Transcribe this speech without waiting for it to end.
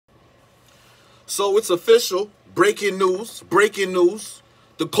So it's official. Breaking news. Breaking news.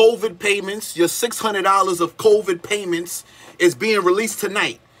 The COVID payments, your $600 of COVID payments is being released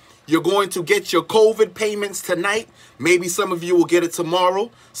tonight. You're going to get your COVID payments tonight. Maybe some of you will get it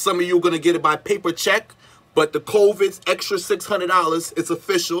tomorrow. Some of you are going to get it by paper check. But the COVID's extra $600, it's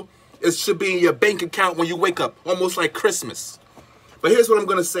official. It should be in your bank account when you wake up, almost like Christmas. But here's what I'm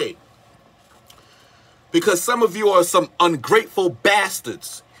going to say. Because some of you are some ungrateful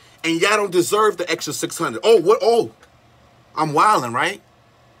bastards. And y'all don't deserve the extra $600. Oh, what? Oh, I'm wilding, right?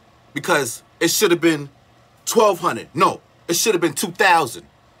 Because it should have been $1,200. No, it should have been $2,000.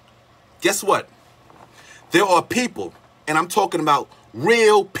 Guess what? There are people, and I'm talking about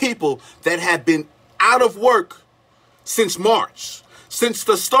real people that have been out of work since March, since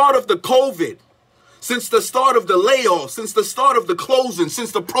the start of the COVID, since the start of the layoffs, since the start of the closing,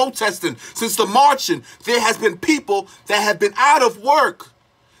 since the protesting, since the marching. There has been people that have been out of work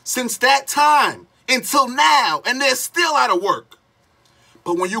since that time until now, and they're still out of work.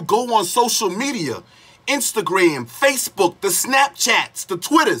 But when you go on social media, Instagram, Facebook, the Snapchats, the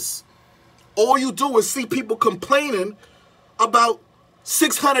Twitters, all you do is see people complaining about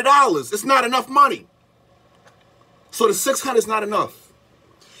 $600. It's not enough money. So the $600 is not enough.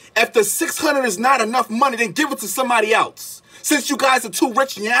 If the $600 is not enough money, then give it to somebody else. Since you guys are too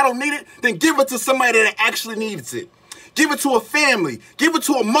rich and y'all don't need it, then give it to somebody that actually needs it. Give it to a family. Give it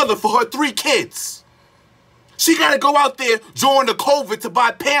to a mother for her 3 kids. She got to go out there during the COVID to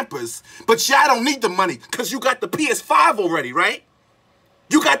buy Pampers, but y'all don't need the money because you got the PS5 already, right?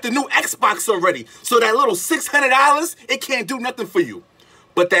 You got the new Xbox already. So that little $600, it can't do nothing for you.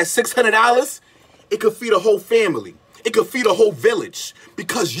 But that $600, it could feed a whole family. It could feed a whole village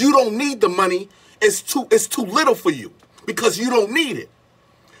because you don't need the money. It's too little for you because you don't need it.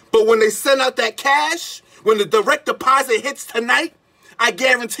 But when they send out that cash, when the direct deposit hits tonight, I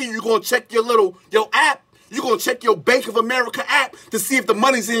guarantee you're going to check your app. You're going to check your Bank of America app to see if the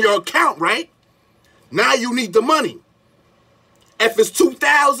money's in your account, right? Now you need the money. If it's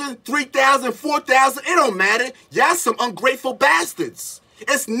 $2,000, $3,000, $4,000, it don't matter. Y'all some ungrateful bastards.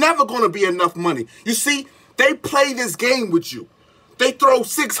 It's never going to be enough money. You see, they play this game with you. They throw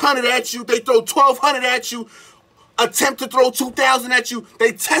 $600 at you. They throw $1,200 at you. Attempt to throw $2,000 at you.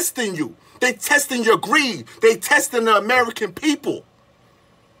 They testing you. They testing your greed. They testing the American people.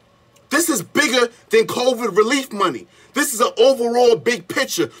 This is bigger than COVID relief money. This is an overall big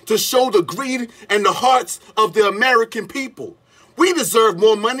picture to show the greed and the hearts of the American people. We deserve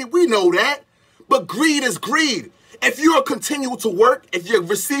more money. We know that. But greed is greed. If you are continuing to work, if you're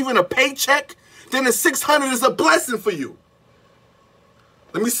receiving a paycheck, then the $600 is a blessing for you.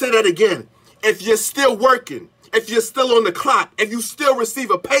 Let me say that again. If you're still working, if you're still on the clock, if you still receive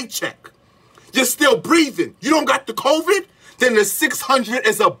a paycheck, you're still breathing, you don't got the COVID, then the $600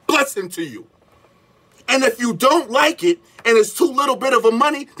 is a blessing to you. And if you don't like it and it's too little bit of a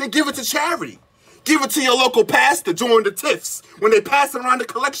money, then give it to charity. Give it to your local pastor during the TIFs. When they pass around the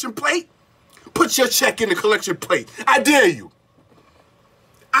collection plate, put your check in the collection plate. I dare you.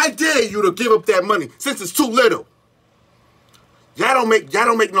 I dare you to give up that money since it's too little. Y'all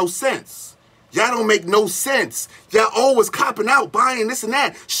don't make no sense. Y'all don't make no sense. Y'all always copping out, buying this and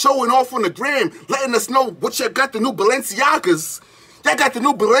that, showing off on the gram, letting us know what y'all got the new Balenciagas. Y'all got the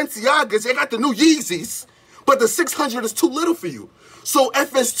new Balenciagas, y'all got the new Yeezys, but the $600 is too little for you. So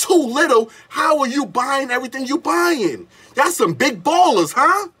if it's too little, how are you buying everything you buying? Y'all some big ballers,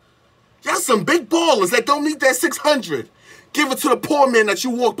 huh? Y'all some big ballers that don't need that $600. Give it to the poor man that you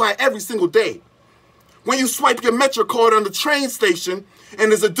walk by every single day. When you swipe your Metro card on the train station and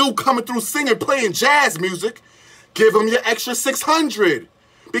there's a dude coming through singing, playing jazz music, give him your extra $600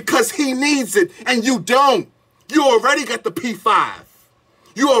 because he needs it and you don't. You already got the P5.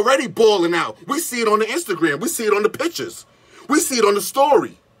 You already balling out. We see it on the Instagram. We see it on the pictures. We see it on the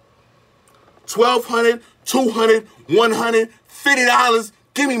story. $1,200, $200, $100, $50.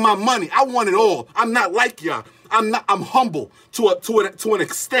 Give me my money. I want it all. I'm not like y'all. I'm humble to an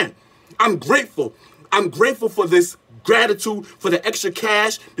extent. I'm grateful. I'm grateful for this gratitude for the extra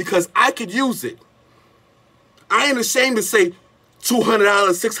cash because I could use it. I ain't ashamed to say $200,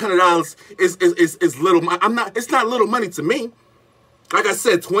 $600 is little money. It's not little money to me. Like I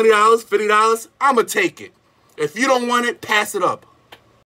said, $20, $50, I'ma take it. If you don't want it, pass it up.